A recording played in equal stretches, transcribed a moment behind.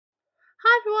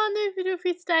Everyone, new video for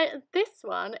you today, and this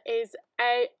one is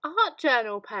a art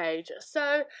journal page. So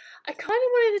I kind of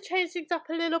wanted to change things up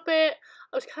a little bit.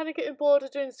 I was kind of getting bored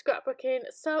of doing scrapbooking,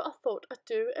 so I thought I'd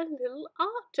do a little art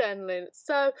journaling.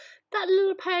 So that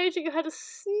little page that you had a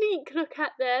sneak look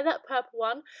at there, that purple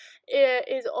one,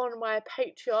 is on my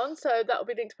Patreon, so that will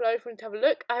be linked below if you want to have a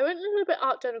look. I went a little bit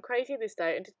art journal crazy this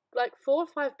day and did like 4 or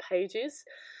 5 pages.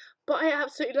 But I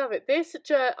absolutely love it. This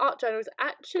art journal is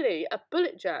actually a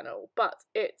bullet journal, but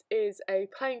it is a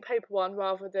plain paper one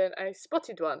rather than a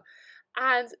spotted one.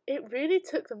 And it really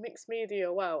took the mixed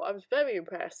media well. I was very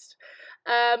impressed.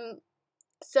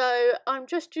 So I'm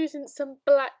just using some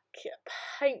black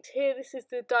paint here. This is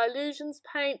the Dylusions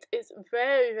paint. It's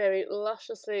very, very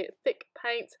lusciously thick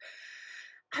paint.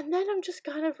 And then I'm just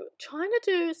kind of trying to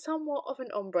do somewhat of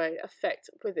an ombre effect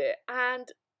with it. And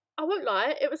I won't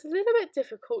lie, it was a little bit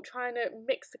difficult trying to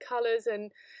mix the colours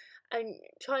and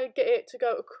try and get it to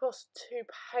go across 2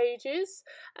 pages.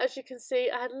 As you can see,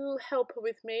 I had a little helper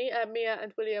with me. Mia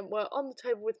and William were on the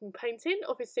table with me painting,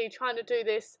 obviously trying to do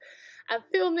this and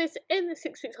film this in the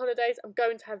 6 weeks holidays. I'm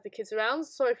going to have the kids around,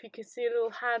 so if you can see a little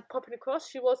hand popping across,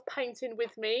 she was painting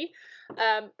with me,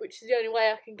 which is the only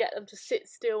way I can get them to sit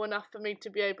still enough for me to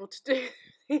be able to do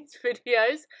these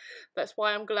videos. That's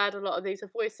why I'm glad a lot of these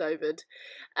are voice-overed.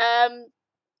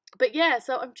 But yeah,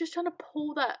 so I'm just trying to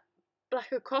pull that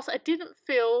black across. I didn't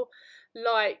feel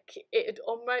like it had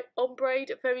ombreed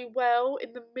very well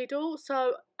in the middle,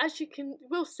 so as you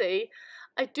will see,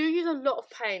 I do use a lot of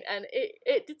paint, and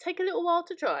it did take a little while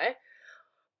to dry,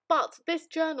 but this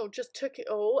journal just took it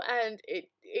all, and it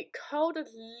curled a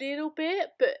little bit,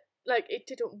 but like it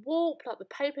didn't warp, like the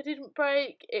paper didn't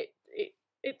break.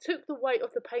 It took the weight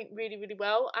of the paint really, really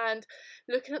well, and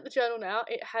looking at the journal now,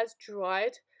 it has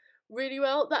dried really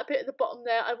well. That bit at the bottom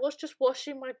there, I was just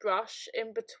washing my brush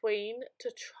in between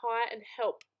to try and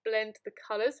help blend the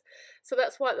colours, so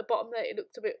that's why at the bottom there it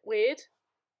looked a bit weird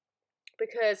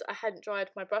because I hadn't dried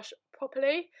my brush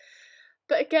properly.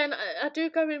 But again, I do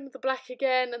go in with the black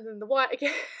again and then the white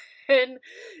again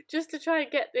just to try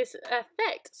and get this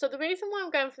effect. So the reason why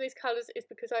I'm going for these colours is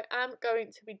because I am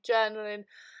going to be journaling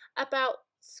about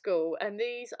school, and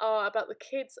these are about the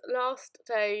kids' last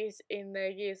days in their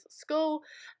years at school.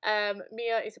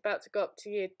 Mia is about to go up to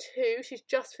year 2. She's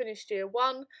just finished year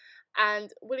 1,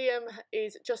 and William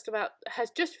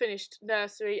has just finished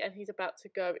nursery, and he's about to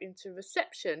go into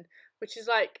reception, which is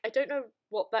like, I don't know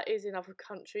what that is in other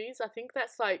countries. I think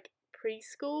that's like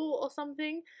preschool or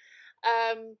something.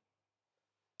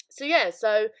 So yeah,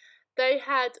 so they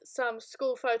had some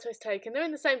school photos taken. They're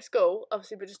in the same school,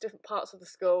 obviously, but just different parts of the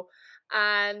school,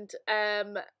 and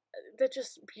they're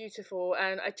just beautiful.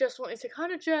 And I just wanted to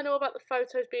kind of journal about the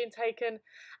photos being taken,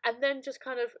 and then just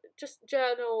kind of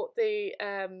journal the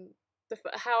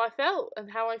how I felt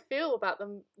and how I feel about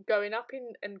them going up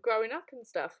and growing up and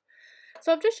stuff.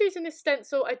 So I'm just using this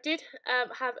stencil. I did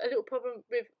have a little problem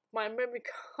with my memory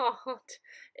card.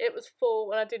 It was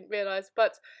full and I didn't realise,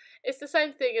 but it's the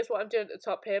same thing as what I'm doing at the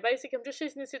top here. Basically, I'm just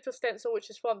using this little stencil, which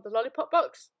is from the Lollipop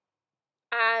box,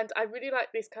 and I really like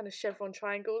these kind of chevron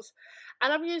triangles,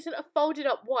 and I'm using a folded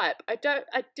up wipe. I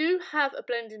do have a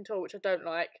blending tool, which I don't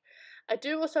like. I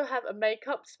do also have a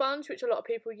makeup sponge, which a lot of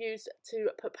people use to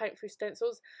put paint through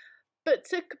stencils. But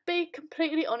to be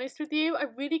completely honest with you, I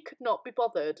really could not be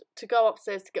bothered to go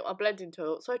upstairs to get my blending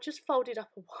tool, so I just folded up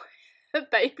a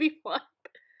baby wipe.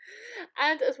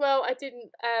 And as well, I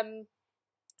didn't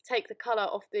take the colour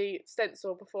off the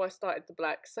stencil before I started the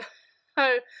black, so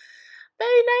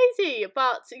very lazy,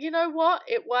 but you know what,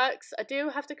 it works. I do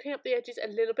have to clean up the edges a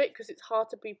little bit because it's hard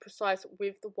to be precise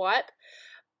with the wipe,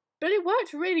 but it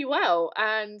worked really well,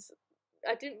 and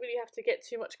I didn't really have to get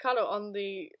too much colour on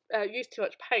the use too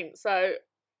much paint. So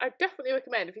I definitely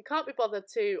recommend, if you can't be bothered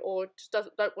to, or just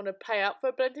don't want to pay up for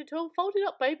a blending tool, folded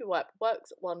up baby wipe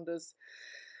works wonders.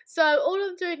 So all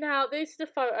I'm doing now, these are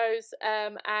the photos,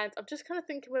 and I'm just kind of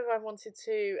thinking whether I wanted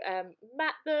to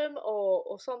matte them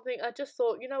or something. I just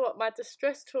thought, you know what, my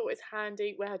distress tool is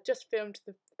handy, where I just filmed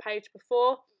the page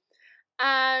before,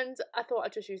 and I thought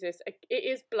I'd just use this. It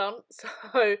is blunt,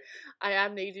 so I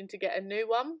am needing to get a new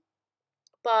one.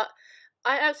 But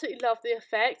I absolutely love the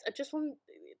effect. I just want,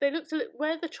 they looked a little,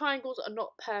 where the triangles are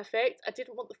not perfect, I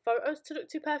didn't want the photos to look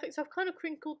too perfect, so I've kind of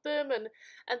crinkled them and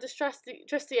dressed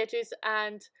the edges.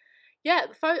 And yeah,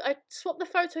 I swapped the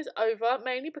photos over,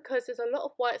 mainly because there's a lot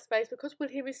of white space, because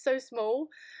William is so small.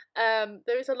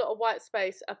 There is a lot of white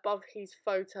space above his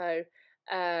photo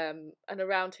and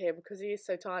around here because he is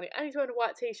so tiny, and he's wearing a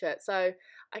white t-shirt, so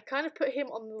I kind of put him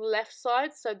on the left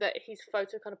side so that his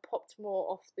photo kind of popped more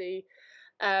off the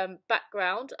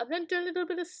background, and then do a little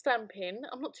bit of stamping.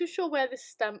 I'm not too sure where this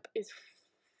stamp is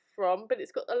from, but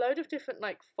it's got a load of different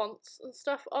like fonts and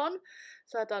stuff on.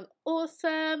 So I've done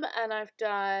awesome, and I've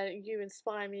done you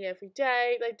inspire me every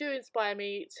day. They do inspire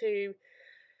me to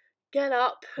get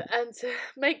up and to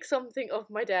make something of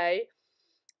my day.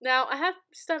 Now, I have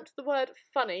stamped the word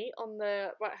funny on the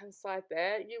right hand side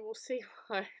there. You will see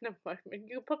why in a moment.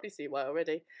 You'll probably see why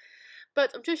already.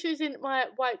 But I'm just using my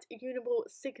white Uniball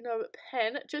Signo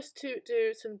pen just to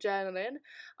do some journaling.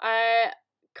 I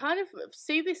kind of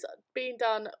see this being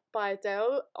done by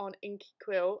Adele on Inky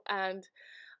Quill, and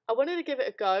I wanted to give it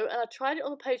a go, and I tried it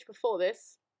on the page before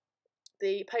this,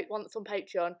 the page once on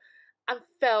Patreon, and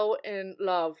fell in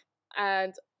love.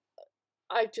 And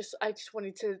I just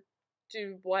wanted to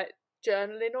do white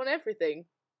journaling on everything.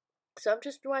 So I'm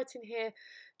just writing here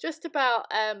just about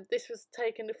this was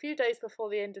taken a few days before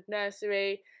the end of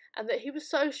nursery, and that he was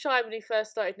so shy when he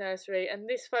first started nursery, and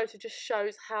this photo just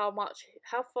shows how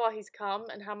far he's come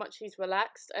and how much he's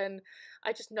relaxed, and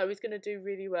I just know he's going to do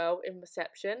really well in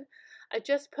reception. I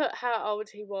just put how old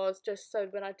he was just so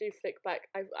when I do flick back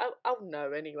I'll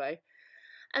know anyway.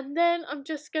 And then I'm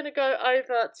just going to go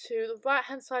over to the right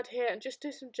hand side here and just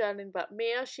do some journaling about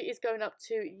Mia. She is going up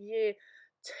to year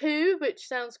 2, which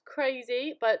sounds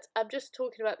crazy, but I'm just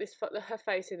talking about this her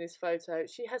face in this photo.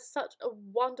 She has such a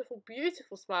wonderful,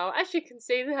 beautiful smile. As you can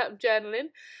see that I'm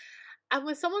journaling. And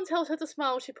when someone tells her to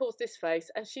smile, she pulls this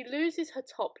face and she loses her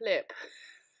top lip.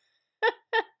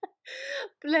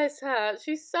 Bless her.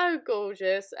 She's so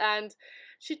gorgeous, and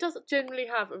she does generally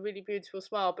have a really beautiful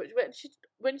smile, but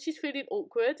when she's feeling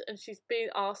awkward and she's being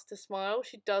asked to smile,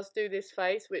 she does do this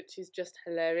face, which is just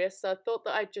hilarious. So I thought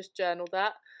that I'd just journal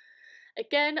that.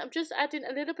 Again, I'm just adding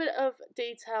a little bit of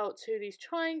detail to these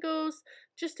triangles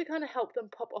just to kind of help them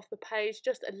pop off the page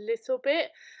just a little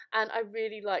bit, and I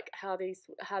really like how these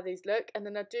look. And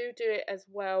then I do it as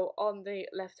well on the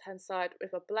left hand side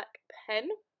with a black pen.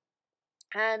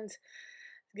 And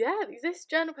yeah, this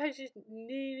journal page is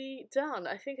nearly done.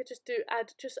 I think I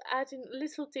just adding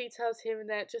little details here and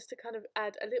there just to kind of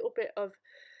add a little bit of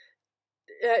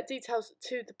details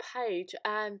to the page.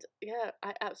 And yeah,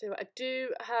 I absolutely, I do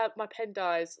have my pen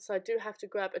dies, so I do have to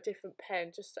grab a different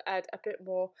pen just to add a bit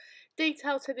more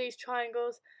detail to these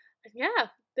triangles. And yeah,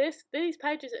 these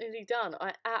pages are nearly done.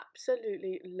 I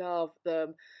absolutely love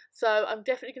them. So I'm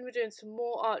definitely going to be doing some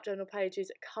more art journal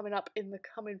pages coming up in the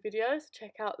coming videos.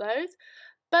 Check out those.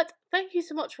 But thank you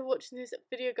so much for watching this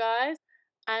video, guys,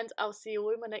 and I'll see you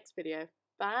all in my next video.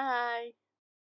 Bye!